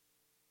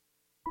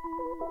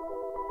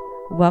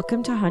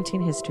Welcome to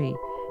Haunting History,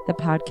 the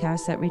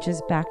podcast that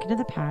reaches back into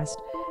the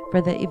past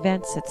for the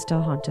events that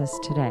still haunt us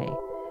today.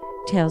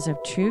 Tales of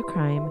true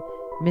crime,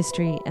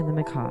 mystery, and the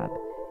macabre.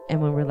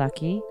 And when we're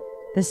lucky,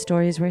 the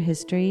stories where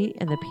history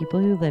and the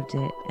people who lived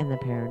it and the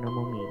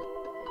paranormal meet.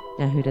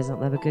 Now, who doesn't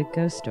love a good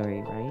ghost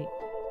story, right?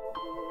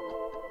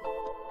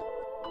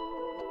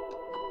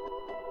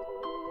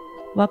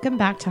 Welcome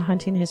back to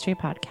Haunting History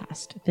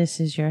Podcast. This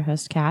is your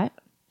host, Kat.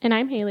 And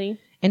I'm Haley.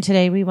 And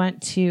today we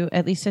want to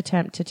at least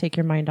attempt to take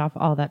your mind off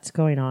all that's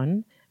going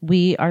on.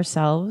 We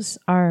ourselves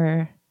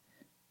are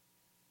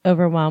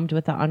overwhelmed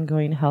with the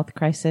ongoing health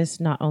crisis,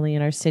 not only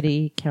in our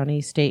city,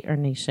 county, state, or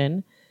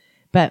nation,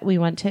 but we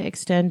want to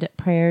extend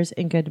prayers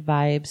and good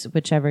vibes,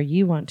 whichever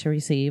you want to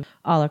receive,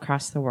 all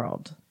across the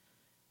world.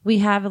 We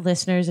have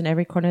listeners in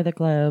every corner of the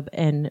globe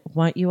and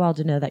want you all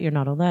to know that you're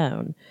not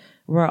alone.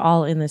 We're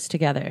all in this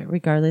together,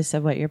 regardless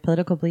of what your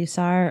political beliefs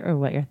are or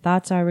what your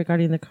thoughts are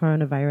regarding the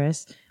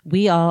coronavirus.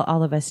 We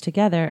all of us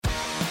together.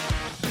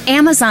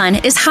 Amazon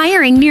is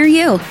hiring near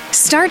you.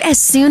 Start as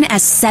soon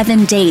as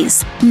 7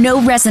 days.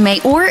 No resume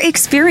or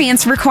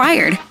experience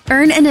required.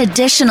 Earn an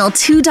additional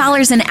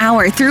 $2 an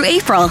hour through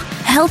April.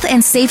 Health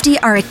and safety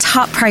are a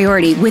top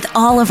priority with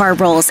all of our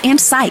roles and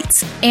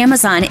sites.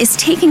 Amazon is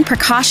taking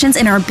precautions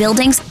in our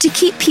buildings to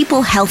keep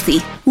people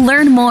healthy.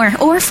 Learn more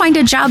or find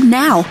a job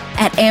now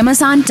at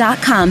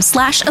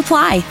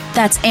amazon.com/apply.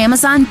 That's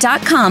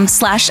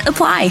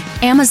amazon.com/apply.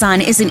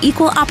 Amazon is an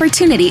equal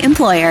opportunity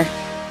employer.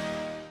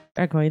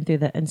 Are going through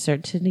the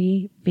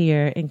uncertainty,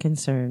 fear, and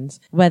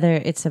concerns, whether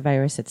it's the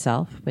virus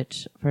itself,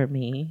 which for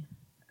me,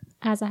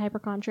 As a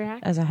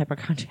hypochondriac,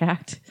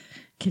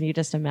 can you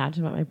just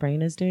imagine what my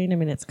brain is doing? I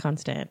mean, it's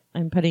constant.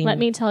 Let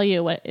me tell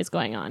you what is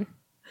going on.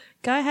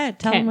 Go ahead.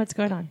 Tell them what's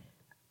going on.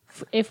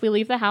 If we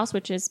leave the house,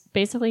 which is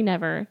basically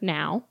never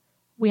now,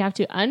 we have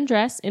to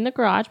undress in the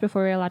garage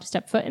before we're allowed to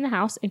step foot in the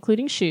house,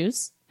 including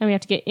shoes. And we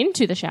have to get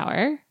into the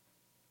shower,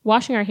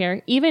 washing our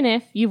hair, even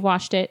if you've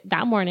washed it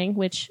that morning,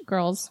 which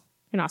girls...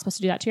 You're not supposed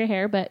to do that to your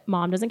hair, but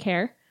mom doesn't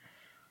care.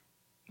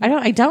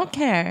 I don't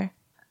care.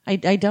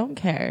 I don't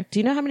care. Do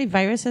you know how many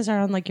viruses are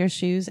on like your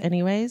shoes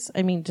anyways?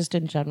 I mean, just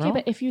in general.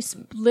 Okay, but if you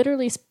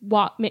literally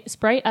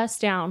spray us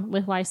down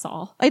with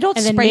Lysol. I don't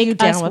spray you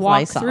down with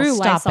Lysol. Through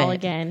Stop Lysol it.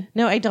 again.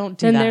 No, I don't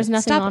do then that. Then there's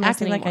nothing Stop on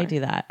acting us like anymore. I do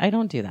that. I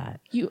don't do that.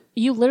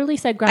 You literally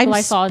said grab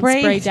Lysol and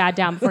spray dad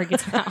down before he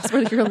gets in the house.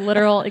 Were your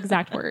literal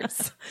exact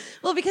words.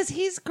 Well, because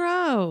he's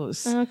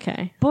gross.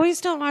 Okay. Boys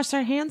don't wash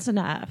their hands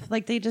enough.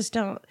 Like they just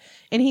don't.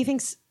 And he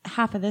thinks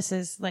half of this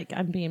is like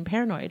I'm being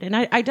paranoid. And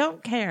I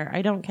don't care.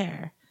 I don't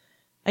care.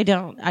 I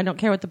don't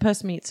care what the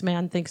Postmates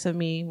man thinks of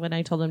me when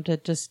I told him to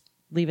just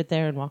leave it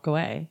there and walk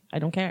away. I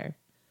don't care.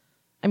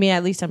 I mean,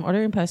 at least I'm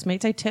ordering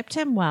Postmates. I tipped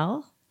him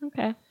well.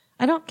 Okay.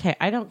 I don't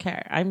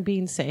care. I'm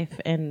being safe.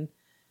 And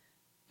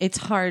it's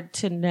hard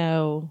to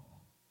know.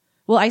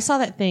 Well, I saw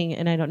that thing,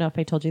 and I don't know if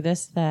I told you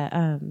this, that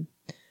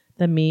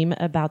the meme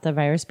about the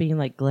virus being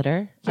like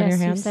glitter on your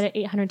hands. You've said it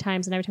 800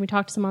 times, and every time we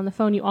talk to someone on the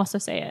phone, you also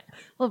say it.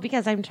 Well,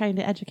 because I'm trying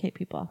to educate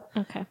people.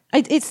 Okay.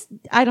 I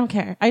don't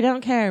care. I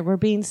don't care. We're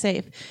being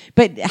safe.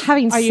 But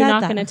having said that... Are you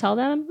not going to tell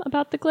them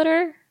about the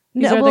glitter?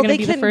 No, well, they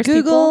can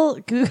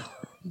Google. Go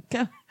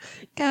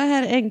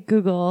ahead and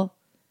Google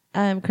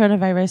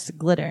coronavirus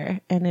glitter,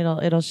 and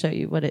it'll show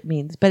you what it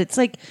means. But it's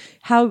like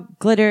how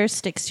glitter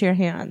sticks to your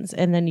hands,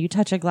 and then you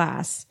touch a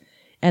glass.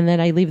 And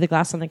then I leave the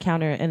glass on the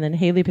counter, and then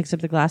Haley picks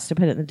up the glass to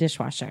put it in the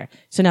dishwasher.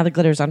 So now the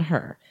glitter's on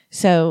her.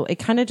 So it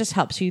kind of just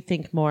helps you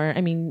think more. I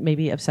mean,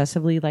 maybe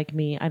obsessively like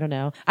me. I don't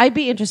know. I'd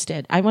be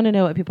interested. I want to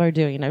know what people are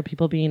doing. Are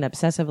people being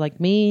obsessive like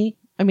me?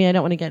 I mean, I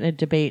don't want to get in a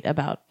debate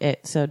about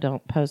it, so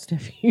don't post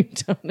if you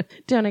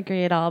don't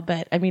agree at all.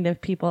 But I mean,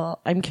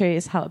 I'm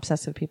curious how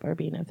obsessive people are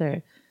being.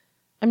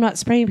 I'm not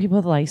spraying people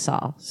with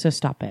Lysol, so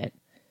stop it.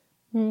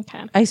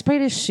 Okay. I sprayed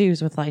his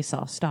shoes with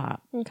Lysol.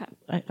 Stop. Okay.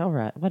 All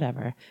right.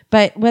 Whatever.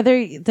 But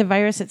whether the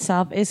virus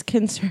itself is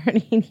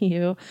concerning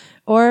you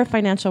or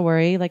financial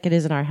worry, like it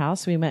is in our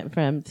house, we went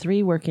from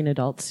 3 working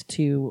adults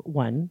to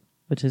 1,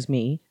 which is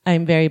me.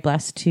 I'm very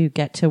blessed to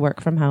get to work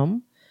from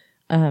home.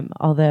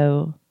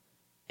 Although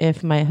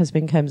if my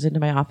husband comes into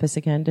my office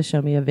again to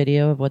show me a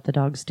video of what the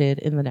dogs did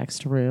in the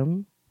next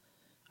room,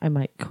 I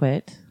might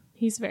quit.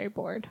 He's very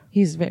bored.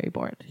 He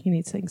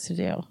needs things to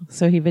do.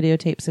 So he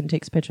videotapes and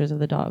takes pictures of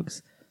the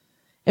dogs.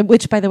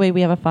 Which, by the way, we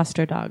have a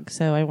foster dog.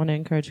 So I want to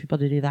encourage people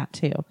to do that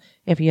too.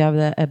 If you have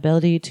the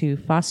ability to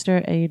foster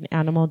an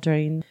animal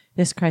during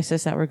this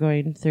crisis that we're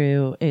going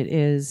through, it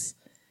is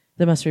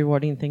the most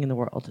rewarding thing in the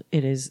world.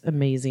 It is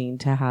amazing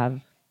to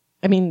have.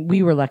 I mean,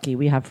 we were lucky.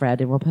 We have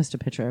Fred, and we'll post a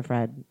picture of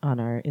Fred on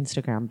our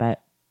Instagram,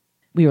 but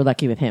we were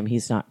lucky with him.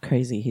 He's not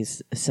crazy.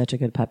 He's such a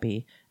good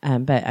puppy.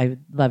 But I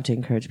would love to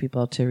encourage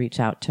people to reach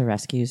out to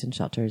rescues and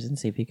shelters and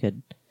see if you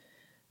could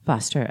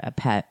foster a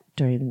pet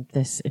during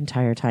this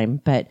entire time.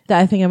 But the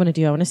other thing I want to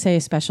do, I want to say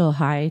a special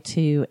hi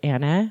to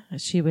Anna.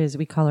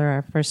 We call her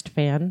our first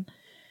fan.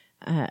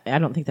 I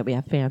don't think that we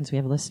have fans, we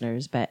have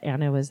listeners, but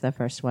Anna was the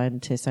first one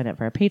to sign up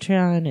for our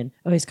Patreon and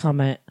always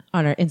comment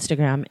on our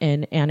Instagram.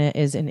 And Anna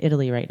is in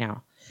Italy right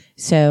now.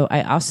 So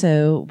I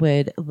also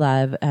would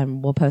love,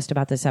 we'll post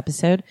about this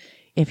episode.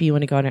 If you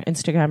want to go on our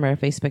Instagram or our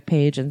Facebook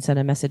page and send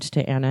a message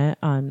to Anna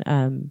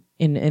on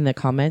in the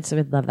comments, I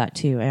would love that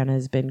too. Anna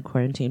has been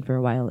quarantined for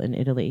a while in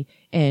Italy,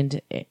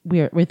 and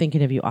we're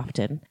thinking of you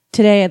often.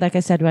 Today, like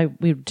I said,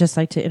 we'd just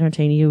like to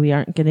entertain you. We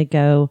aren't going to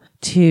go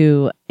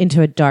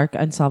into a dark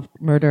unsolved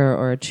murder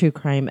or a true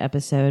crime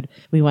episode.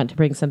 We want to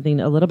bring something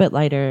a little bit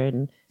lighter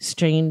and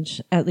strange.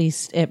 At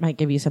least it might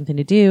give you something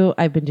to do.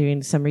 I've been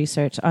doing some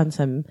research on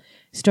some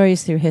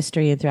stories through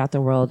history and throughout the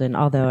world. And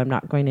although I'm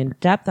not going in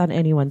depth on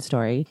any one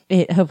story,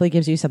 it hopefully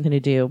gives you something to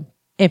do.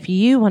 If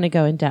you want to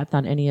go in depth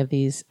on any of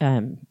these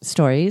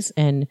stories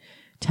and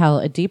tell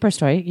a deeper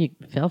story,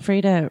 you feel free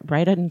to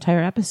write an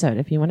entire episode.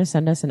 If you want to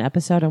send us an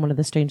episode on one of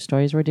the strange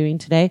stories we're doing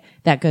today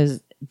that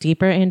goes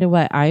deeper into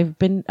what I'm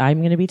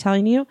going to be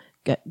telling you,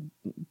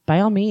 by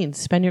all means,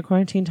 spend your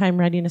quarantine time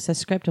writing us a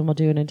script and we'll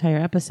do an entire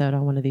episode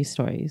on one of these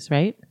stories,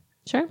 right?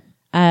 Sure.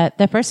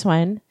 The first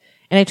one,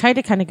 and I tried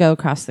to kind of go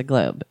across the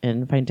globe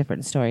and find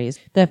different stories.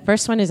 The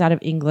first one is out of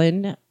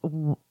England,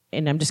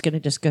 and I'm just going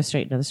to go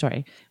straight into the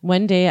story.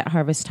 One day at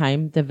harvest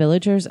time, the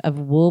villagers of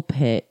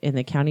Woolpit in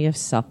the county of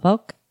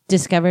Suffolk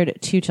discovered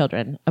 2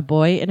 children, a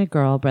boy and a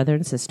girl, brother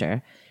and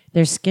sister.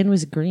 Their skin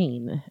was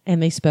green,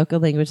 and they spoke a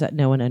language that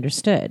no one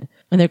understood,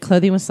 and their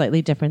clothing was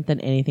slightly different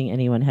than anything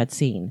anyone had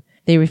seen.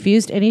 They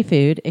refused any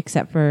food,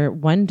 except for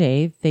one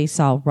day they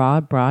saw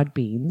raw broad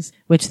beans,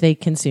 which they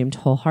consumed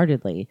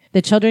wholeheartedly.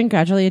 The children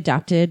gradually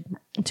adapted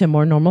to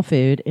more normal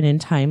food, and in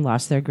time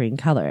lost their green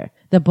color.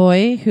 The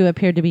boy, who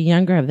appeared to be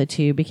younger of the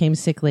 2, became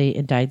sickly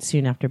and died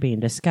soon after being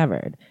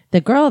discovered.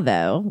 The girl,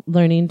 though,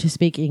 learning to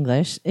speak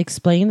English,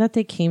 explained that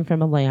they came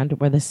from a land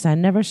where the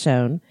sun never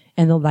shone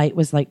and the light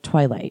was like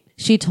twilight.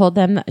 She told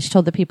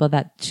the people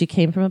that she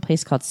came from a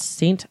place called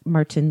St.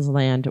 Martin's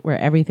Land, where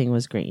everything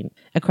was green.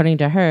 According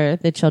to her,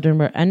 the children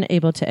were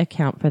unable to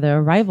account for their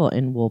arrival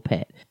in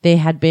Woolpit. They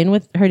had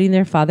been herding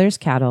their father's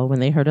cattle when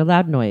they heard a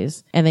loud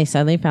noise, and they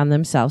suddenly found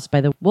themselves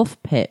by the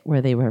wolf pit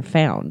where they were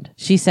found.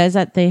 She says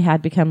that they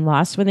had become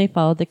lost when they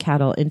followed the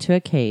cattle into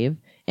a cave,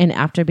 and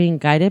after being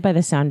guided by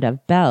the sound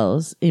of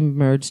bells,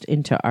 emerged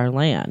into our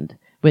land,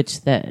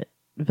 which the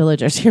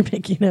villagers are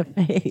making a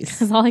face.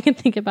 Because all I can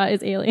think about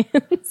is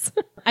aliens.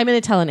 I'm going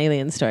to tell an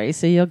alien story,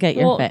 so you'll get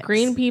your fix.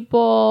 Green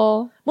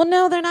people. Well,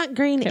 no, they're not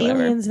green Okay,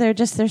 aliens. They're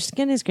just, their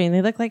skin is green.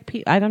 They look like,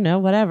 I don't know,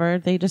 whatever.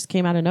 They just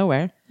came out of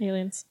nowhere.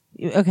 Aliens.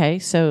 Okay,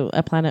 so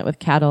a planet with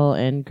cattle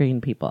and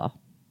green people.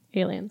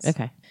 Aliens.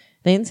 Okay.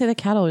 They didn't say the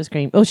cattle was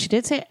green. Oh, she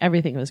did say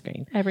everything was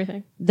green.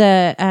 Everything.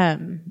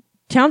 The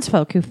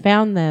townsfolk who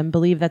found them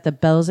believe that the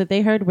bells that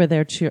they heard were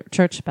their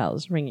church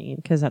bells ringing,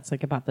 because that's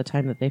like about the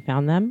time that they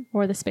found them.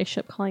 Or the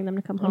spaceship calling them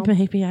to come home.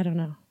 Maybe, I don't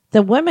know.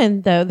 The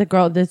woman, though,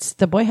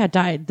 the boy had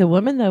died. The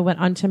woman, though, went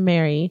on to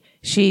marry.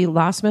 She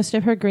lost most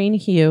of her green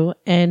hue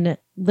and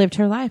lived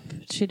her life.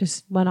 She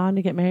just went on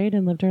to get married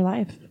and lived her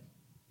life.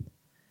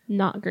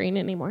 Not green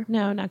anymore.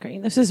 No, not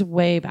green. This is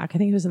way back. I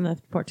think it was in the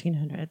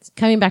 1400s.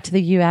 Coming back to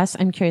the U.S.,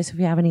 I'm curious if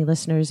we have any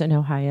listeners in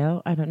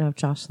Ohio. I don't know if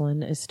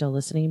Jocelyn is still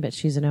listening, but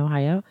she's in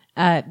Ohio.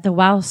 The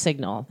WOW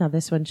signal. Now,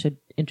 this one should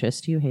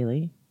interest you,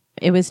 Haley.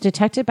 It was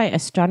detected by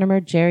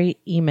astronomer Jerry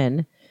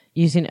Eman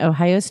using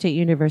Ohio State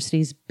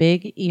University's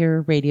Big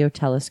Ear Radio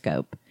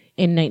Telescope.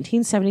 In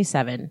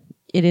 1977,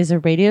 it is a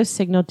radio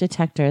signal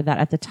detector that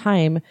at the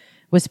time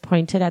was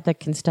pointed at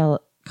the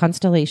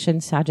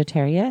constellation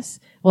Sagittarius.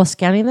 While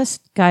scanning the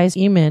skies,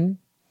 Eman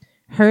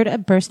heard a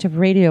burst of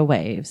radio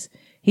waves.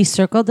 He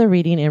circled the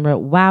reading and wrote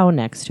 "wow"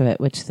 next to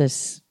it, which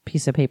this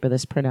piece of paper,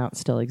 this printout,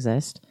 still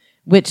exists,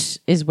 which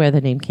is where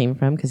the name came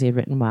from because he had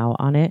written "wow"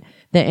 on it.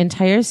 The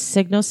entire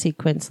signal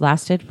sequence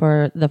lasted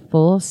for the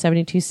full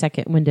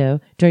 72-second window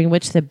during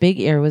which the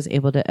Big Ear was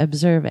able to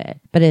observe it,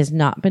 but it has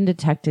not been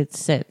detected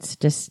since,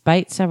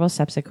 despite several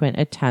subsequent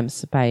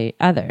attempts by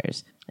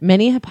others.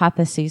 Many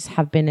hypotheses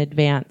have been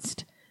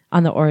advanced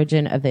on the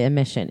origin of the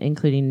emission,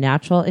 including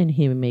natural and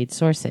human-made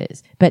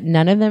sources, but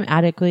none of them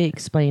adequately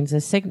explains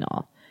the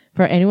signal.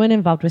 For anyone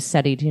involved with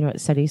SETI, do you know what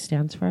SETI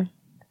stands for?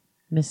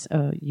 Miss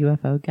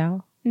UFO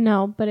gal?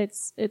 No, but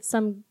it's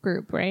some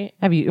group, right?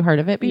 Have you heard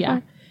of it before?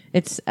 Yeah.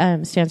 It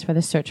stands for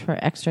the Search for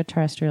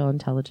Extraterrestrial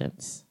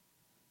Intelligence.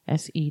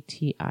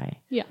 SETI.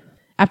 Yeah.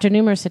 After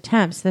numerous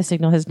attempts, the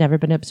signal has never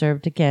been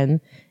observed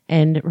again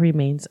and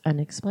remains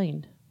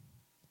unexplained.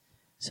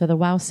 So the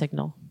WOW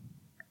signal.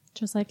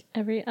 Just like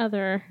every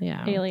other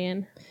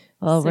alien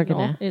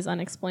signal is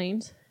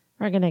unexplained.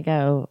 We're gonna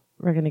go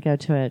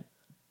to a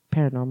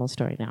paranormal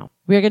story now.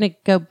 We're gonna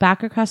go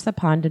back across the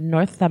pond to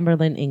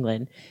Northumberland,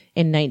 England.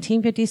 In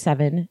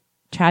 1957,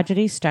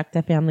 tragedy struck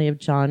the family of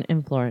John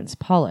and Florence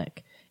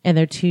Pollock and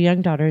their 2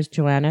 young daughters,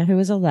 Joanna, who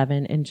was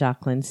 11, and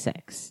Jacqueline,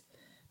 6.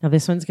 Now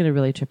this one's gonna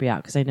really trip you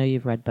out because I know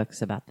you've read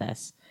books about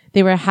this.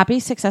 They were a happy,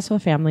 successful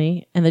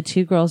family, and the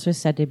 2 girls were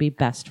said to be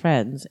best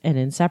friends and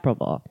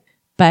inseparable.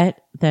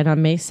 But then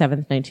on May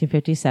 7th,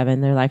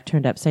 1957, their life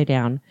turned upside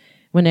down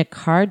when a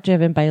car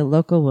driven by a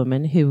local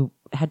woman who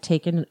had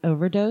taken an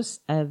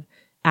overdose of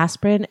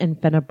aspirin and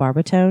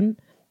phenobarbital,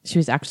 she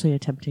was actually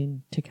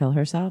attempting to kill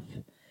herself.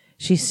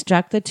 She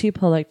struck the two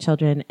Pollock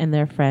children and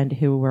their friend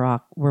who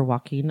were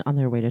walking on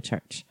their way to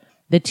church.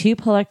 The two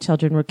Pollock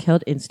children were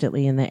killed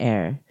instantly in the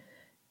air.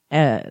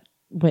 A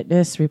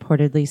witness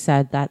reportedly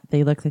said that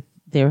they looked like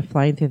they were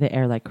flying through the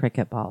air like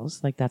cricket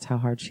balls. Like that's how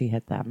hard she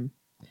hit them.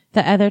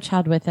 The other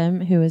child with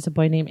him, who was a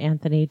boy named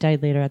Anthony,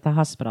 died later at the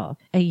hospital.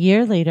 A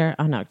year later,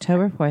 on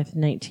October 4th,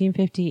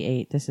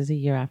 1958, this is a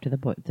year after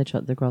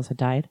the girls had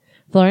died,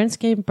 Florence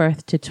gave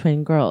birth to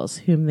twin girls,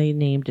 whom they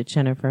named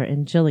Jennifer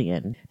and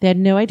Jillian. They had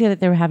no idea that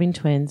they were having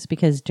twins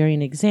because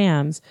during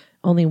exams,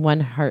 only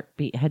one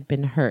heartbeat had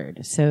been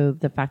heard. So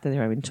the fact that they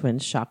were having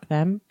twins shocked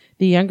them.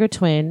 The younger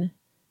twin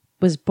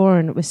was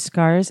born with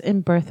scars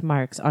and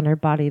birthmarks on her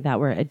body that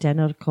were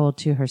identical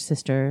to her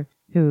sister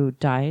who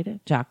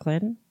died,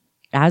 Jacqueline.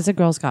 As the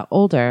girls got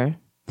older,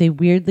 they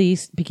weirdly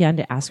began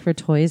to ask for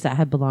toys that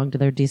had belonged to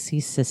their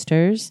deceased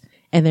sisters,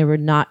 and they were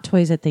not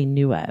toys that they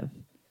knew of.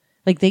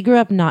 Like, they grew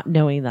up not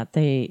knowing that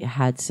they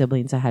had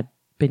siblings that had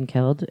been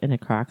killed in a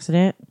car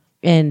accident,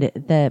 and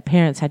the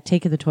parents had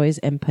taken the toys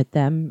and put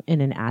them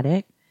in an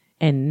attic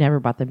and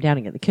never brought them down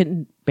again. They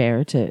couldn't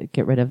bear to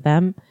get rid of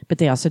them, but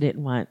they also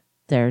didn't want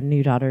their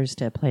new daughters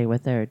to play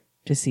with their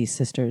deceased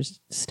sister's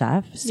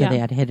stuff, so they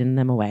had hidden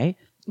them away.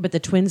 But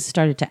the twins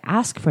started to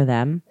ask for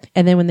them.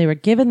 And then when they were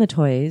given the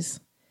toys,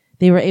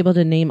 they were able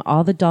to name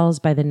all the dolls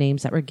by the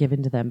names that were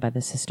given to them by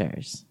the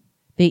sisters.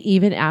 They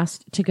even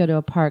asked to go to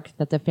a park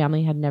that the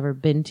family had never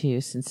been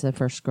to since the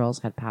first girls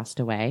had passed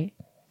away.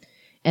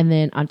 And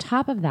then on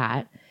top of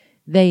that,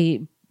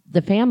 the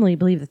family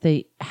believed that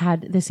they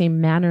had the same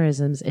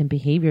mannerisms and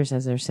behaviors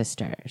as their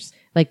sisters.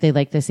 Like they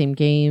liked the same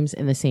games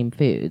and the same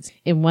foods.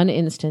 In one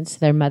instance,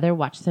 their mother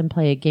watched them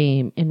play a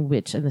game in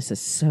which, and this is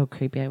so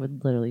creepy, I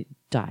would literally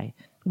die.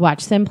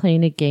 Watched them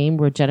playing a game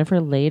where Jennifer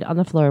laid on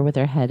the floor with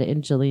her head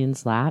in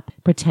Jillian's lap,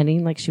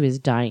 pretending like she was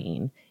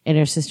dying. And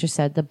her sister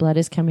said, "The blood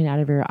is coming out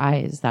of your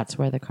eyes. That's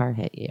where the car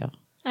hit you."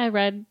 I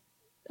read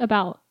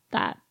about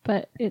that,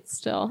 but it's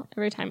still,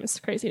 every time it's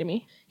crazy to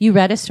me. You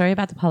read a story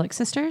about the Pollock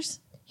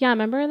sisters? Yeah,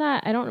 remember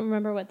that? I don't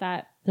remember what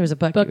that There was a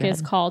book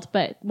is called,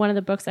 but one of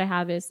the books I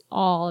have is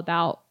all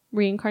about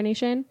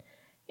reincarnation.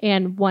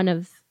 And one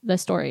of the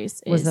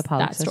stories was is the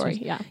Pollock that sisters.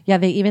 story. Yeah. Yeah,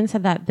 they even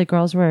said that the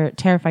girls were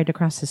terrified to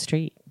cross the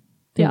street.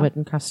 They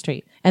wouldn't cross the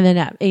street. And then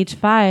at age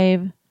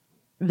 5,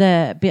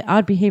 the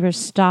odd behavior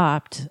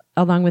stopped,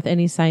 along with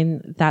any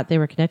sign that they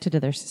were connected to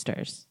their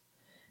sisters.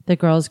 The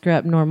girls grew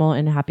up normal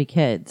and happy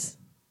kids.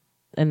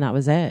 And that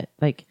was it.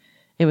 Like,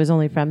 it was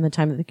only from the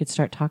time that they could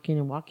start talking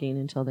and walking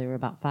until they were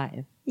about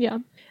 5. Yeah.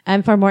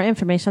 And for more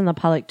information on the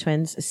Pollock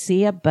twins,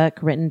 see a book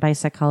written by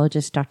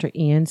psychologist Dr.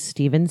 Ian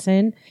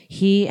Stevenson.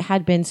 He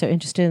had been so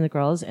interested in the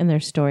girls and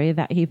their story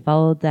that he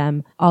followed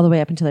them all the way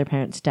up until their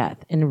parents'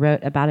 death and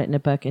wrote about it in a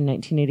book in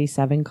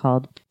 1987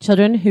 called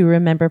Children Who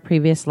Remember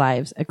Previous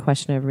Lives, A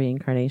Question of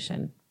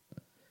Reincarnation.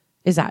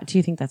 Do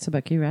you think that's a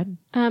book you read?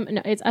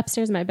 No, it's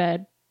upstairs in my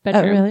bedroom.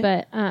 Oh, really?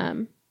 But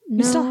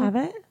You still have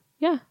it?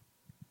 Yeah.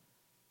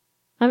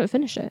 I haven't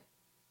finished it.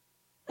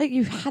 Like,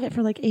 you've had it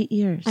for like 8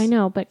 years. I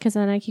know, but because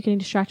then I keep getting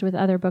distracted with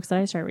other books that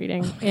I start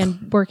reading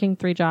and working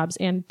 3 jobs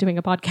and doing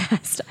a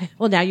podcast.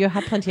 Well, now you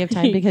have plenty of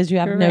time because you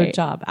have no right.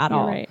 job at You're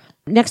all. Right.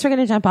 Next, we're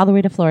going to jump all the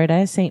way to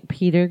Florida, St.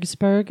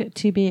 Petersburg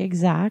to be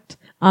exact.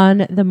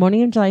 On the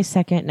morning of July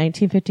 2nd,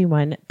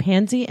 1951,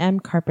 Pansy M.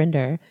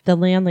 Carpenter, the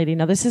landlady,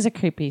 now this is a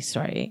creepy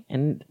story,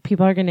 and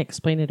people are going to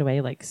explain it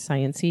away like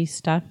sciencey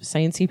stuff,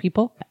 sciencey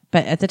people.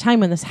 But at the time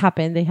when this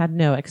happened, they had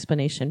no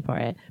explanation for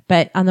it.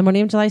 But on the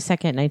morning of July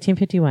 2nd,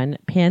 1951,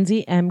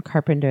 Pansy M.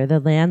 Carpenter, the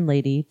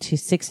landlady to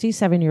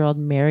 67-year-old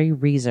Mary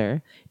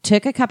Reeser,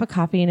 took a cup of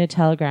coffee and a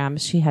telegram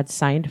she had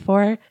signed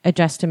for,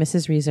 addressed to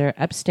Mrs. Reeser,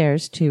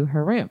 upstairs to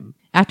her room.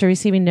 After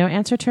receiving no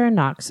answer to her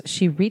knocks,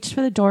 she reached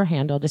for the door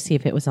handle to see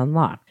if it was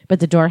unlocked, but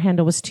the door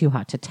handle was too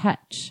hot to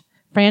touch.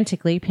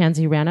 Frantically,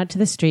 Pansy ran out to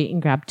the street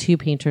and grabbed 2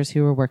 painters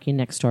who were working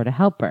next door to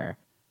help her.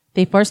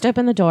 They forced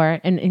open the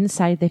door, and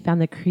inside they found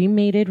the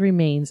cremated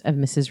remains of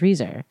Mrs.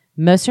 Reeser.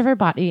 Most of her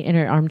body in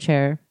her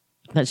armchair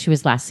that she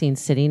was last seen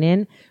sitting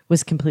in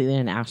was completely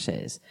in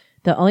ashes.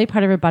 The only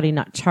part of her body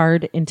not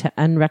charred into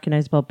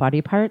unrecognizable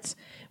body parts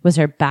was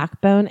her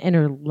backbone and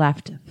her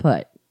left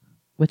foot,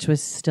 which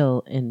was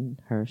still in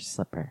her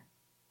slipper.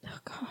 Oh,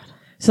 God.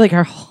 So, like,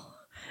 her whole...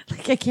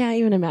 Like, I can't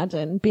even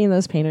imagine being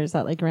those painters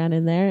that, like, ran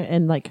in there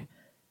and, like,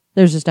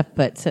 there's just a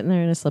foot sitting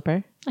there in a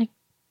slipper.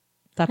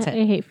 That's it.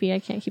 I hate feet. I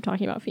can't keep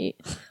talking about feet.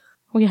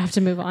 We have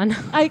to move on.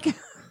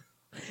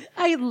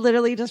 I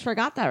literally just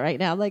forgot that right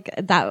now. Like,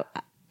 that,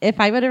 if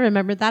I would have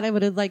remembered that, I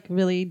would have like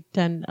really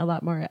done a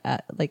lot more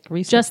like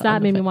research. Just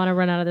that made me want to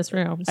run out of this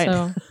room.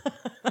 So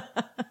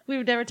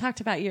we've never talked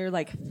about your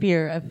like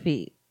fear of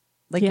feet.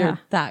 Like Yeah. you're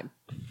that.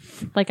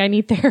 like I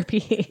need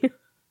therapy.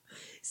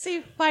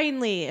 See,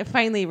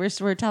 finally,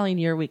 we're telling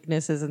your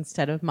weaknesses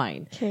instead of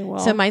mine. Okay, well.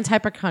 So mine's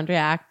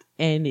hypochondriac,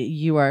 and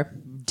you are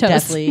Toast.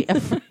 deathly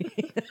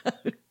afraid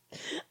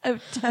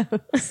of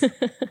toes.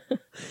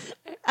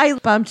 I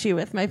bumped you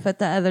with my foot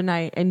the other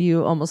night, and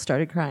you almost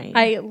started crying.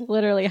 I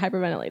literally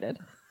hyperventilated.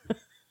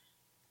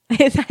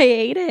 I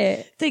ate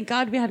it. Thank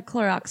God we had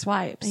Clorox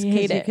wipes. I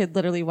hate You it. could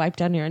literally wipe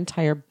down your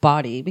entire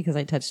body because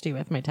I touched you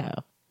with my toe.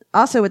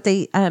 Also, what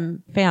they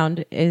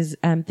found is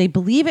they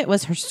believe it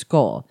was her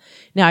skull.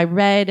 Now, I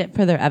read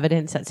further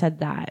evidence that said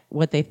that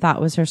what they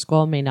thought was her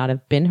skull may not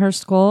have been her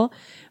skull,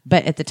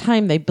 but at the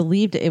time they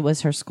believed it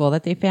was her skull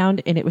that they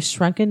found, and it was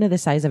shrunken to the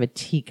size of a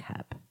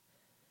teacup.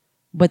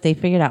 But they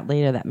figured out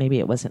later that maybe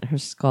it wasn't her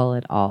skull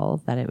at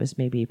all, that it was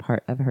maybe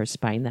part of her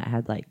spine that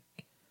had like,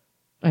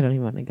 I don't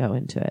even want to go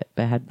into it,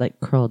 but had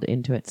like curled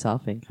into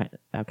itself and kind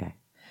of, okay.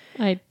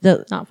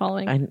 Not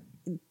following.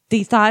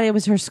 They thought it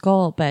was her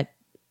skull, but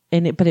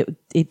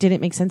it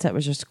didn't make sense that it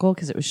was her skull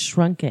because it was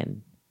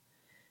shrunken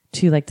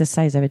to like the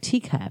size of a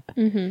teacup.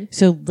 Mm-hmm.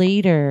 So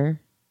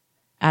later,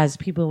 as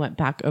people went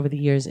back over the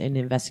years and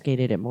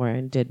investigated it more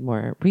and did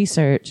more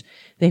research,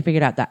 they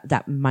figured out that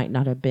that might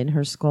not have been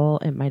her skull.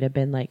 It might have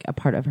been like a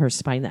part of her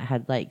spine that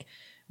had like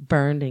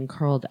burned and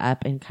curled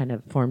up and kind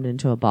of formed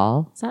into a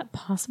ball. Is that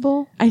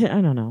possible? I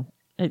don't know.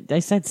 I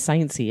said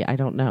sciencey. I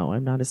don't know.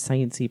 I'm not a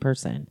sciencey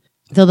person.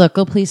 The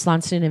local police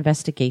launched an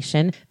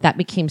investigation that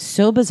became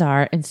so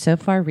bizarre and so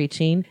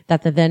far-reaching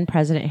that the then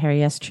President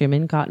Harry S.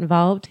 Truman got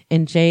involved,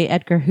 and J.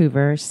 Edgar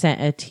Hoover sent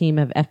a team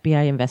of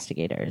FBI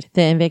investigators.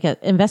 The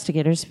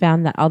investigators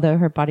found that although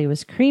her body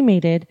was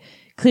cremated,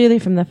 clearly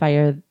from the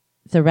fire,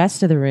 the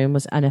rest of the room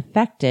was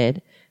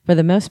unaffected for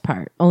the most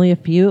part. Only a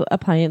few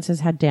appliances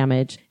had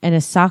damage, and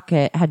a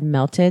socket had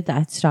melted that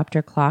had stopped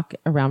her clock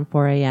around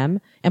 4 a.m.,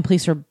 and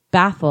police were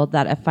baffled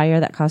that a fire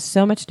that caused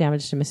so much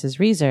damage to Mrs.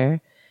 Reeser,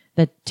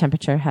 the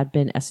temperature had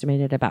been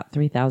estimated about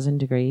 3,000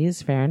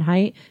 degrees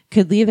Fahrenheit,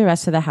 could leave the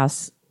rest of the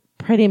house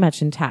pretty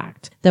much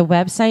intact. The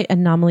website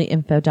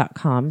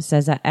anomalyinfo.com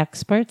says that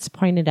experts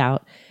pointed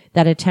out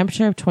that a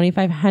temperature of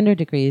 2,500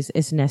 degrees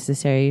is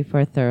necessary for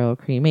a thorough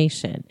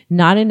cremation.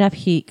 Not enough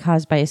heat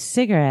caused by a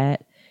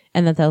cigarette,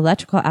 and that the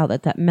electrical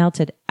outlet that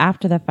melted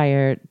after the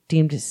fire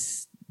deemed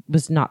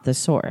was not the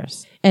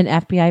source. An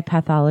FBI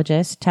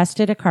pathologist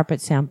tested a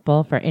carpet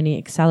sample for any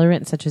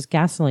accelerant such as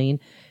gasoline,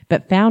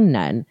 but found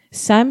none.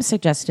 Some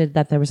suggested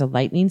that there was a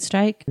lightning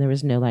strike, and there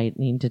was no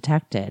lightning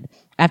detected.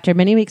 After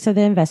many weeks of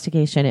the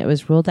investigation, it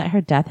was ruled that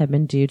her death had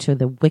been due to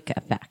the Wick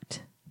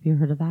effect. Have you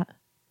heard of that?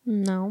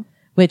 No.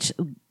 Which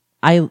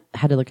I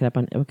had to look it up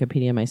on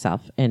Wikipedia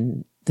myself,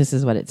 and this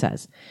is what it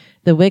says.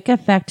 The Wick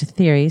effect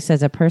theory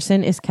says a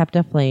person is kept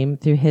aflame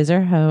through his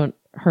or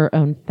her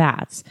own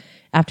fats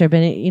after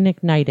being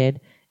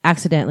ignited,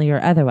 accidentally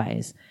or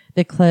otherwise.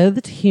 The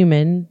clothed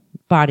human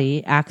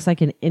body acts like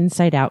an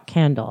inside-out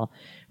candle,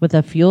 with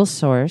a fuel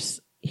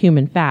source,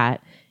 human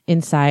fat,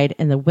 inside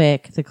and the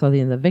wick, the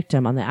clothing of the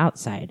victim, on the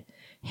outside.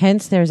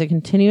 Hence, there is a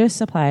continuous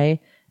supply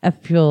of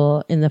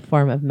fuel in the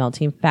form of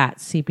melting fat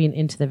seeping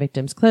into the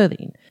victim's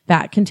clothing.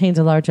 Fat contains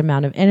a large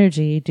amount of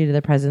energy due to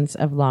the presence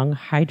of long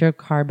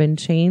hydrocarbon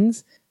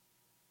chains.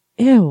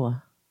 Ew.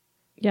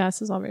 Yeah,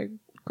 this is all very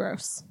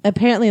gross.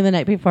 Apparently, the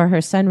night before, her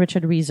son,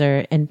 Richard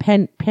Reeser, and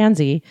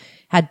Pansy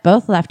had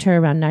both left her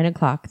around 9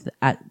 o'clock.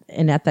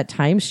 And at that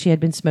time, she had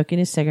been smoking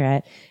a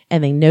cigarette,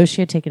 and they know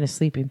she had taken a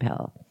sleeping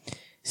pill.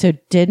 So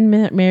did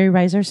Mary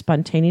Reeser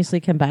spontaneously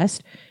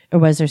combust, or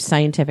was her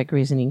scientific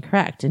reasoning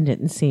correct? And it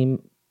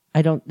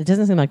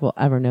doesn't seem like we'll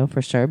ever know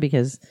for sure,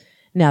 because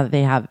now that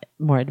they have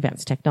more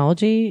advanced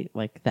technology,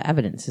 like the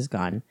evidence is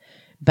gone.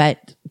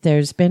 But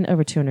there's been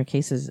over 200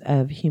 cases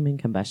of human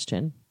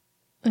combustion.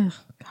 Ugh,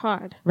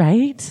 God.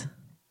 Right?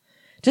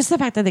 Just the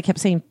fact that they kept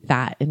saying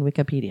fat in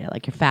Wikipedia,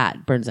 like your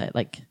fat burns it.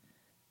 Like,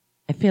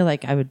 I feel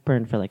like I would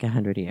burn for like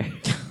 100 years.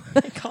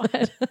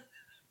 God.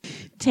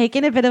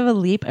 Taking a bit of a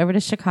leap over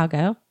to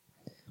Chicago,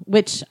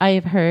 which I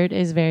have heard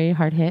is very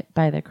hard hit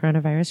by the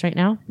coronavirus right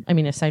now. I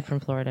mean, aside from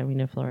Florida, we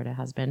know Florida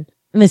has been.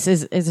 And this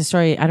is a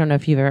story, I don't know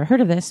if you've ever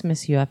heard of this,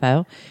 Miss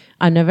UFO.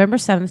 On November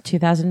 7th,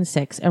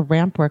 2006, a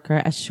ramp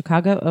worker at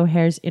Chicago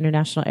O'Hare's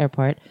International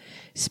Airport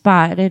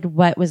spotted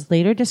what was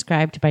later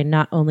described by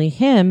not only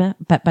him,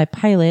 but by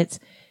pilots,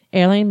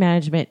 airline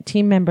management,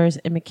 team members,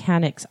 and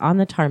mechanics on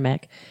the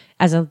tarmac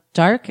as a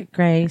dark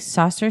gray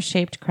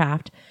saucer-shaped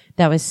craft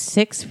that was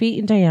 6 feet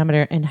in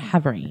diameter and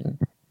hovering.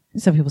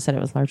 Some people said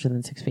it was larger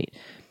than 6 feet.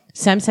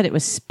 Some said it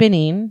was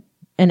spinning,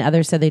 and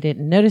others said they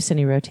didn't notice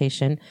any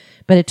rotation.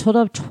 But a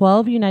total of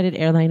 12 United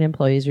Airlines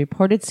employees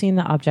reported seeing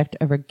the object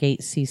over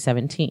gate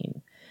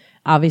C-17.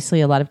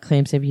 Obviously, a lot of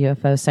claims of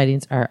UFO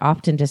sightings are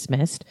often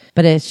dismissed,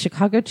 but a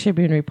Chicago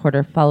Tribune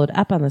reporter followed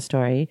up on the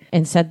story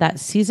and said that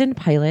seasoned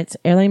pilots,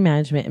 airline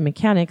management, and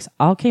mechanics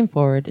all came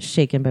forward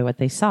shaken by what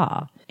they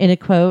saw. In a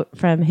quote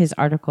from his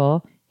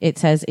article, it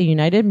says, a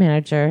United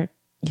manager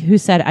who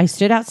said, I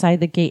stood outside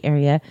the gate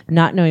area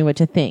not knowing what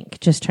to think,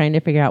 just trying to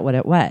figure out what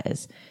it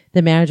was.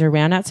 The manager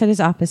ran outside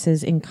his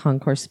offices in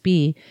Concourse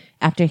B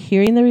after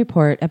hearing the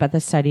report about the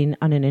sighting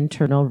on an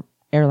internal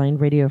airline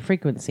radio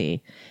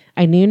frequency.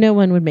 I knew no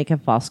one would make a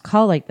false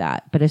call like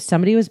that, but if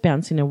somebody was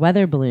bouncing a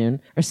weather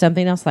balloon or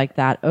something else like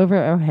that over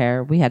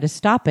O'Hare, we had to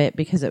stop it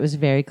because it was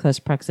very close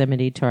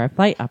proximity to our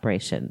flight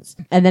operations.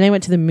 And then I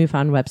went to the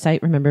MUFON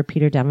website. Remember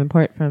Peter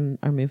Davenport from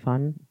our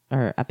MUFON,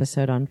 our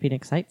episode on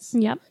Phoenix Sites?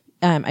 Yep.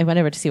 I went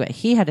over to see what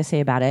he had to say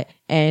about it.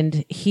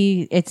 And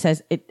it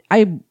says,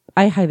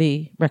 I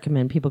highly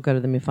recommend people go to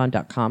the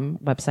MUFON.com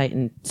website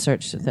and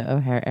search the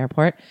O'Hare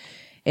Airport.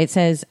 It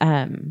says,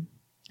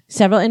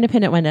 several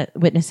independent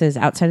witnesses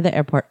outside of the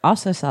airport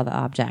also saw the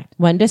object.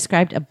 One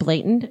described a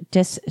blatant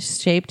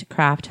disc-shaped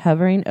craft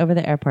hovering over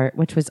the airport,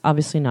 which was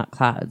obviously not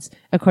clouds.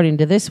 According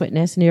to this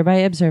witness, nearby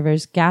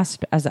observers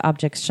gasped as the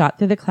object shot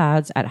through the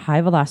clouds at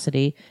high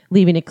velocity,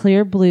 leaving a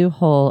clear blue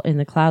hole in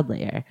the cloud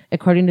layer.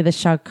 According to the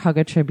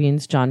Chicago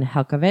Tribune's John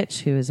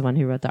Helkovich, who is the one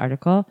who wrote the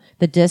article,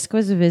 the disc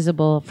was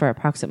visible for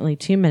approximately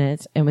 2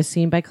 minutes and was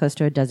seen by close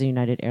to a dozen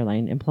United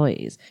Airlines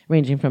employees,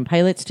 ranging from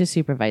pilots to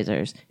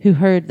supervisors, who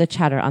heard the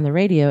chatter on the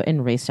radio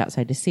and raced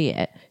outside to see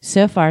it.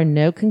 So far,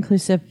 no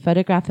conclusive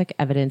photographic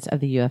evidence of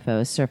the UFO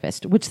has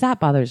surfaced, which that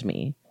bothers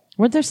me.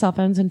 Weren't there cell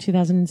phones in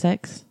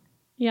 2006?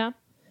 Yeah.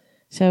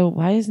 So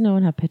why does no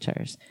one have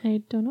pictures?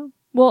 I don't know.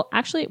 Well,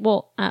 actually,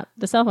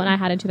 the cell phone I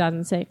had in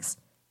 2006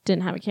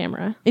 didn't have a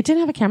camera. It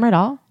didn't have a camera at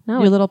all? No.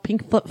 Your little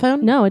pink flip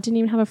phone? No, it didn't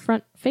even have a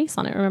front face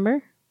on it,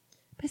 remember?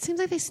 But it seems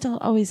like they still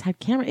always had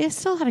camera. It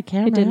still had a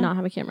camera. It did not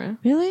have a camera.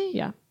 Really?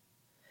 Yeah.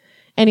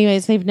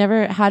 Anyways, they've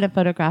never had a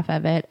photograph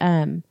of it.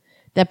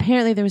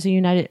 Apparently there was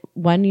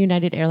one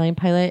United Airlines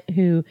pilot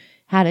who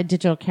had a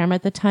digital camera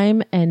at the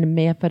time and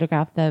may have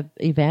photographed the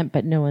event,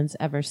 but no one's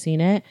ever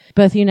seen it.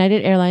 Both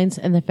United Airlines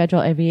and the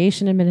Federal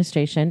Aviation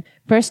Administration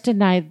first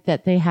denied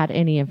that they had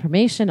any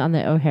information on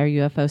the O'Hare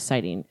UFO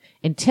sighting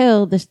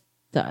until the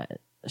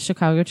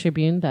Chicago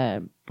Tribune,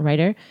 the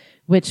writer,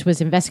 which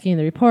was investigating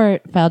the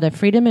report, filed a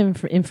Freedom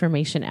of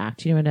Information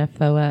Act. You know what a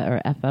FOIA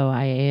or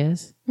FOIA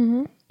is?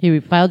 Mm-hmm. He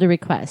filed a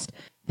request.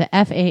 The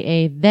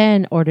FAA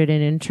then ordered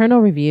an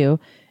internal review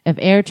of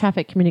air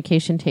traffic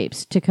communication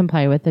tapes to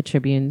comply with the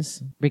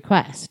Tribune's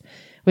request,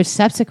 which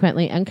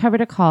subsequently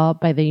uncovered a call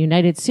by the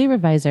United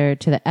supervisor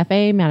to the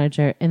FAA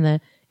manager in the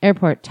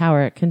airport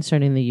tower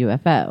concerning the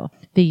UFO.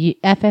 The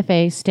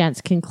FAA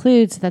stance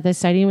concludes that the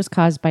sighting was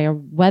caused by a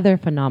weather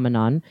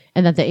phenomenon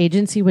and that the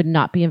agency would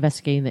not be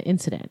investigating the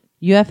incident.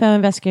 UFO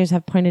investigators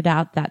have pointed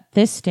out that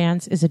this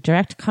stance is a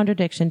direct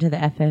contradiction to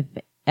the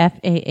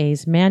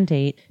FAA's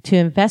mandate to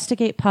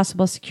investigate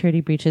possible security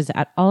breaches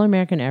at all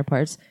American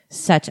airports,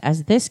 such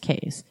as this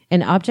case,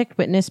 an object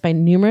witnessed by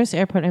numerous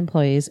airport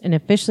employees and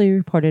officially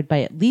reported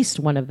by at least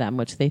one of them,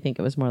 which they think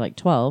it was more like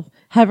 12,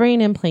 hovering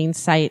in plain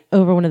sight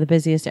over one of the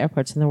busiest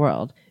airports in the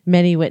world.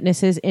 Many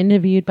witnesses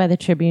interviewed by the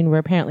Tribune were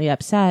apparently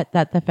upset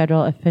that the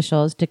federal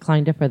officials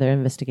declined to further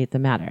investigate the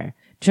matter.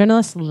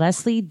 Journalist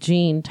Leslie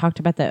Jean talked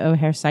about the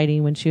O'Hare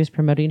sighting when she was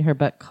promoting her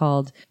book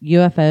called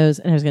UFOs,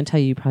 and I was going to tell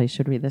you probably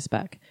should read this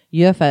book.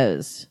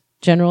 UFOs,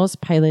 Generals,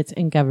 Pilots,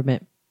 and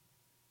Government.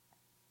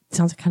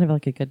 Sounds kind of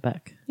like a good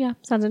book. Yeah,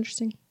 sounds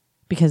interesting.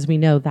 Because we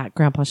know that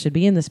Grandpa should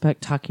be in this book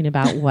talking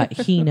about what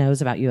he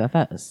knows about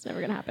UFOs. It's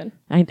never going to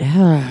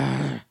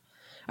happen.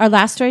 Our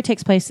last story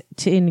takes place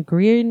in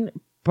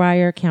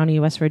Greenbrier County,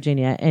 West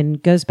Virginia,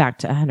 and goes back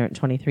to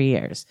 123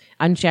 years.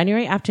 On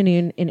January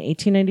afternoon in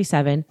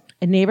 1897,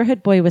 a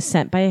neighborhood boy was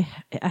sent by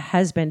a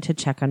husband to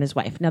check on his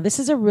wife. Now, this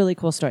is a really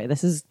cool story.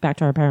 This is back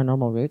to our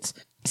paranormal roots.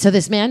 So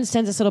this man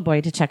sends this little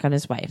boy to check on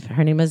his wife.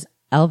 Her name was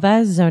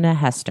Elva Zona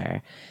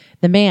Hester.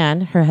 The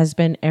man, her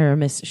husband,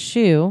 Aramis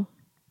Shue,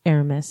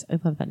 Aramis, I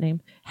love that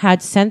name,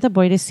 had sent the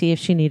boy to see if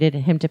she needed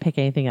him to pick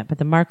anything up at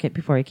the market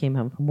before he came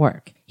home from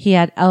work. He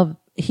and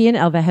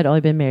Elva had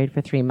only been married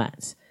for 3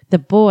 months. The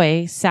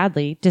boy,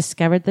 sadly,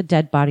 discovered the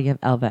dead body of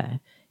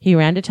Elva. He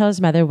ran to tell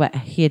his mother what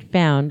he had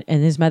found,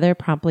 and his mother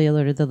promptly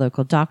alerted the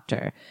local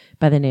doctor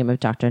by the name of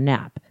Dr.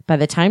 Knapp. By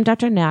the time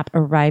Dr. Knapp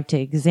arrived to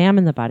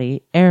examine the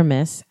body,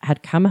 Aramis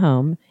had come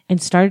home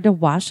and started to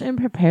wash and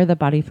prepare the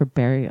body for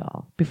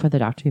burial before the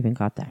doctor even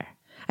got there.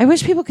 I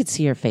wish people could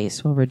see your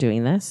face while we're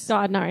doing this.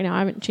 God, not right now. I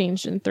haven't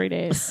changed in 3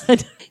 days.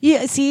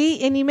 Yeah,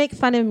 see, and you make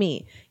fun of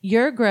me.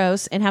 You're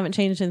gross and haven't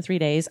changed in 3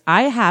 days.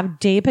 I have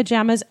day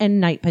pajamas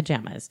and night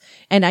pajamas,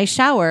 and I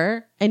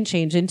shower and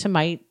change into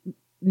my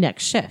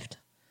next shift.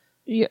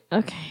 Yeah,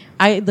 okay.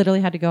 I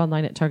literally had to go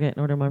online at Target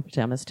and order more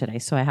pajamas today,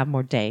 so I have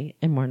more day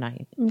and more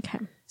night. Okay.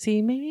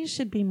 See, maybe you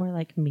should be more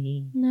like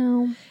me.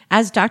 No.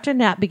 As Dr.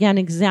 Knapp began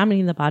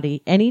examining the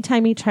body,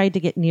 anytime he tried to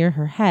get near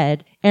her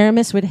head,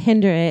 Aramis would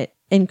hinder it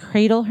and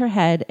cradle her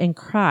head and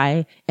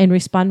cry and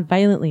respond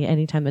violently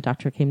anytime the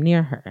doctor came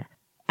near her.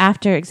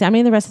 After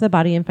examining the rest of the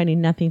body and finding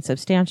nothing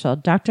substantial,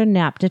 Dr.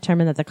 Knapp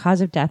determined that the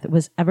cause of death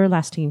was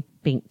everlasting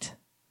faint.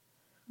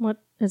 What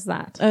is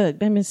that?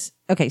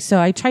 Okay, so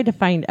I tried to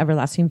find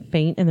everlasting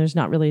faint, and there's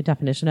not really a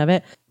definition of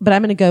it, but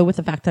I'm going to go with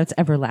the fact that it's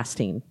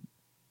everlasting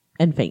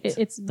and faint.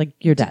 It's like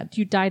you're dead.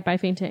 You died by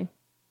fainting.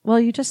 Well,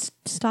 you just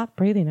stopped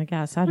breathing, I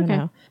guess. I don't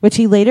know. Which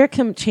he later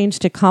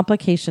changed to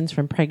complications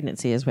from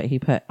pregnancy is what he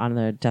put on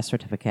the death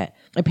certificate.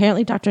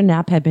 Apparently, Dr.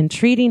 Knapp had been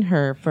treating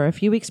her for a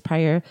few weeks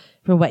prior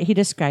for what he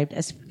described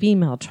as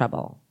female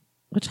trouble,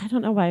 which I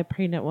don't know why a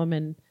pregnant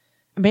woman...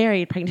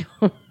 Married pregnant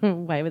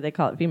woman, why would they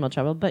call it female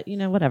trouble? But,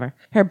 whatever.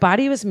 Her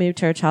body was moved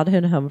to her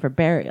childhood home for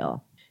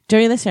burial.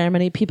 During the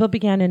ceremony, people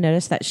began to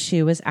notice that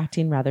Shue was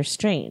acting rather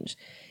strange.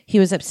 He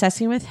was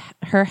obsessing with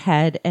her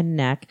head and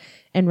neck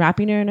and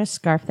wrapping her in a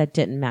scarf that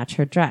didn't match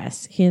her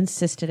dress. He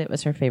insisted it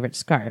was her favorite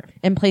scarf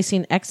and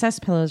placing excess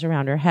pillows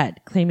around her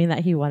head, claiming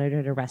that he wanted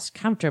her to rest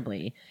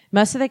comfortably.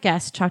 Most of the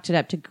guests chalked it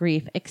up to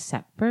grief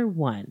except for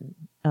one,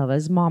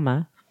 Elva's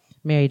mama,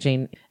 Mary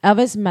Jane.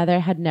 Elva's mother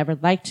had never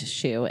liked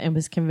Shue and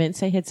was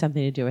convinced they had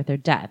something to do with her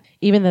death,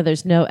 even though there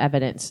was no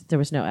evidence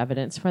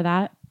for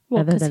that.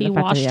 Well, other because than he the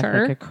fact that washed he acted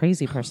her. like a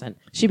crazy person.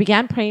 She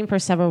began praying for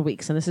several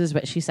weeks, and this is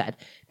what she said,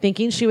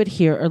 thinking she would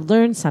hear or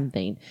learn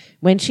something.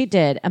 When she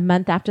did, a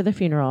month after the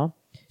funeral,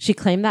 she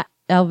claimed that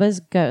Elva's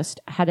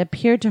ghost had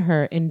appeared to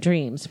her in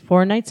dreams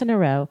 4 nights in a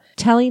row,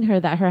 telling her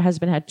that her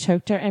husband had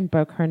choked her and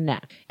broke her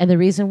neck. And the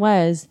reason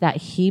was that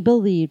he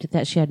believed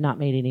that she had not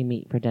made any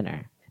meat for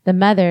dinner. The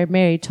mother,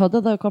 Mary, told the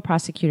local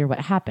prosecutor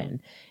what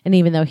happened, and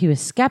even though he was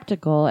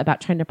skeptical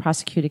about trying to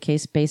prosecute a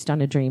case based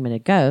on a dream and a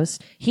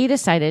ghost, he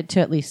decided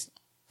to at least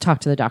talk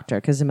to the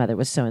doctor because the mother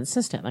was so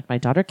insistent. Like, my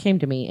daughter came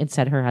to me and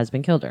said her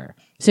husband killed her.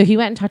 So he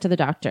went and talked to the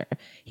doctor.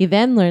 He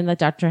then learned the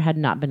doctor had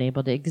not been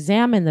able to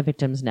examine the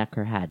victim's neck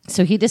or head.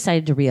 So he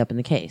decided to reopen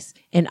the case.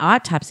 An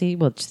autopsy,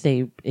 which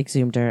they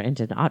exhumed her and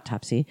did an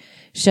autopsy,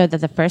 showed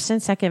that the first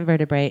and second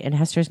vertebrae in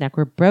Hester's neck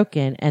were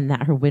broken and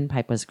that her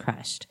windpipe was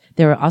crushed.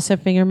 There were also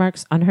finger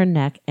marks on her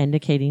neck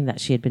indicating that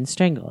she had been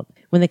strangled.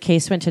 When the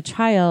case went to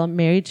trial,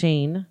 Mary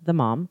Jane, the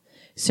mom,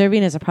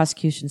 serving as a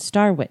prosecution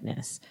star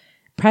witness,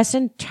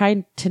 Preston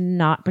tried to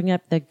not bring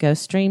up the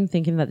ghost dream,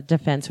 thinking that the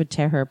defense would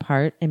tear her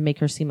apart and make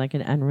her seem like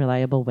an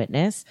unreliable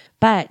witness.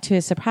 But to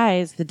his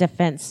surprise,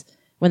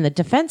 when the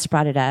defense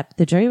brought it up,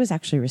 the jury was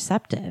actually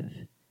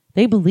receptive.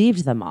 They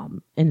believed the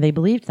mom, and they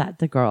believed that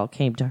the girl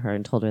came to her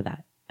and told her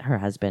that her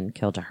husband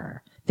killed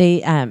her.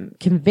 They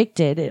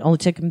convicted. It only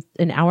took him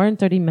an hour and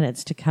 30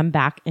 minutes to come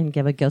back and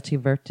give a guilty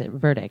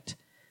verdict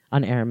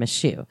on Aramis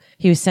Shue.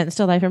 He was sentenced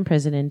to life in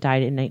prison and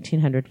died in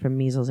 1900 from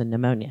measles and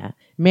pneumonia.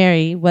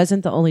 Mary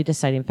wasn't the only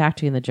deciding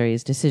factor in the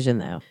jury's decision,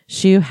 though.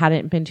 Shue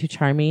hadn't been too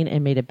charming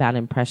and made a bad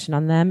impression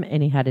on them,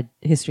 and he had a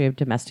history of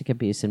domestic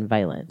abuse and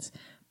violence.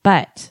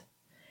 But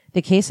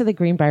the case of the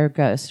Greenbrier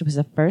ghost was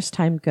the first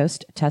time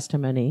ghost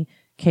testimony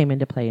came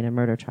into play in a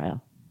murder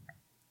trial.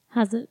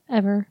 Has it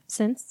ever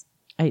since?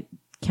 I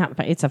can't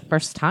find. It's a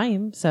first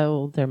time,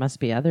 so there must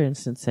be other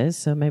instances.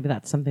 So maybe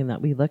that's something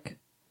that maybe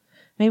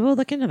we'll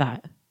look into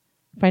that.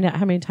 Find out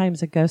how many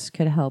times a ghost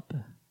could help.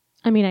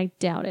 I mean, I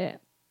doubt it.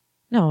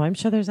 No, I'm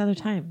sure there's other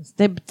times.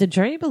 The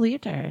jury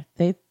believed her.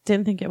 They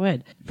didn't think it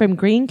would. From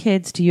green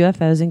kids to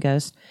UFOs and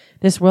ghosts,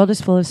 this world is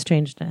full of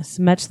strangeness.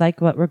 Much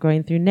like what we're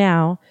going through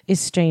now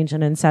is strange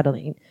and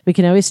unsettling. We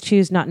can always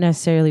choose not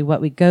necessarily what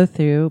we go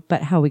through,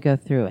 but how we go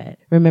through it.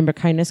 Remember,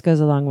 kindness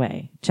goes a long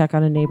way. Check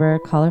on a neighbor,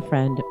 call a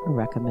friend, or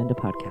recommend a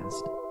podcast.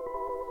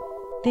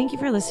 Thank you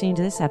for listening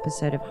to this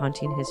episode of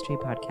Haunting History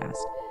Podcast.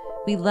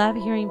 We love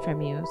hearing from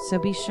you, so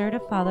be sure to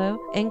follow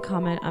and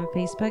comment on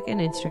Facebook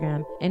and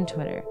Instagram and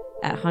Twitter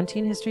at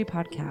Haunting History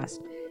Podcast.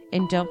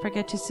 And don't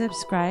forget to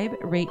subscribe,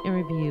 rate, and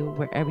review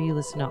wherever you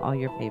listen to all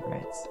your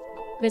favorites.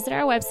 Visit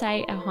our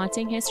website at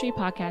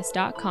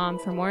hauntinghistorypodcast.com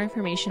for more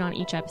information on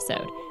each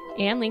episode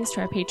and links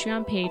to our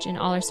Patreon page and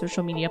all our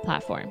social media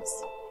platforms.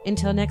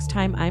 Until next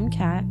time, I'm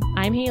Kat.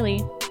 I'm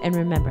Haley. And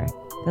remember,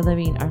 the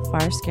living are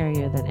far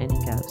scarier than any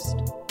ghost.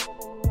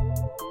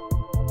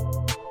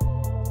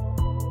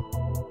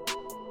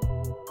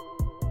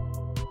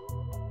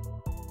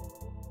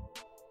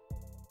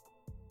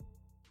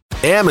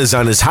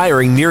 Amazon is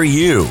hiring near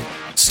you.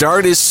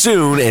 Start as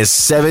soon as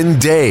 7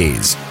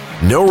 days.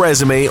 No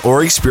resume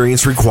or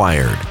experience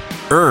required.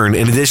 Earn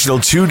an additional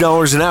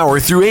 $2 an hour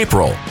through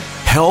April.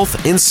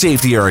 Health and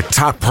safety are a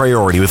top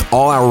priority with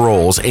all our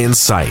roles and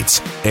sites,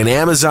 and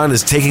Amazon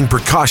is taking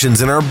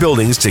precautions in our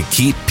buildings to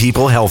keep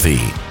people healthy.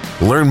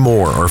 Learn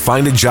more or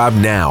find a job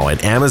now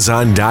at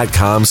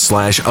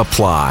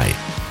amazon.com/apply.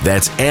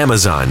 That's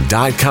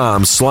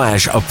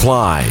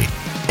amazon.com/apply.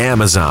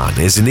 Amazon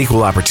is an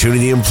equal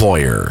opportunity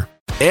employer.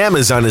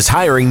 Amazon is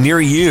hiring near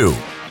you.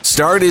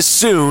 Start as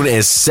soon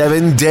as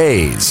 7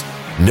 days.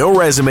 No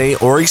resume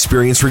or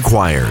experience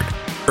required.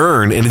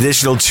 Earn an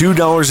additional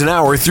 $2 an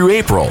hour through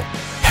April.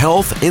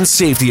 Health and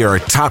safety are a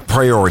top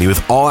priority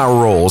with all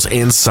our roles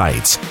and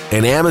sites,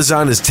 and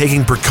Amazon is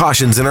taking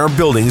precautions in our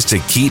buildings to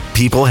keep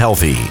people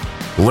healthy.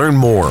 Learn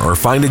more or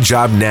find a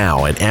job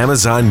now at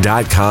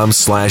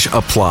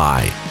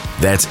amazon.com/apply.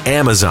 That's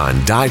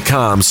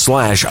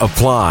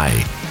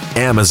amazon.com/apply.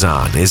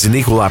 Amazon is an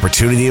equal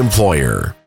opportunity employer.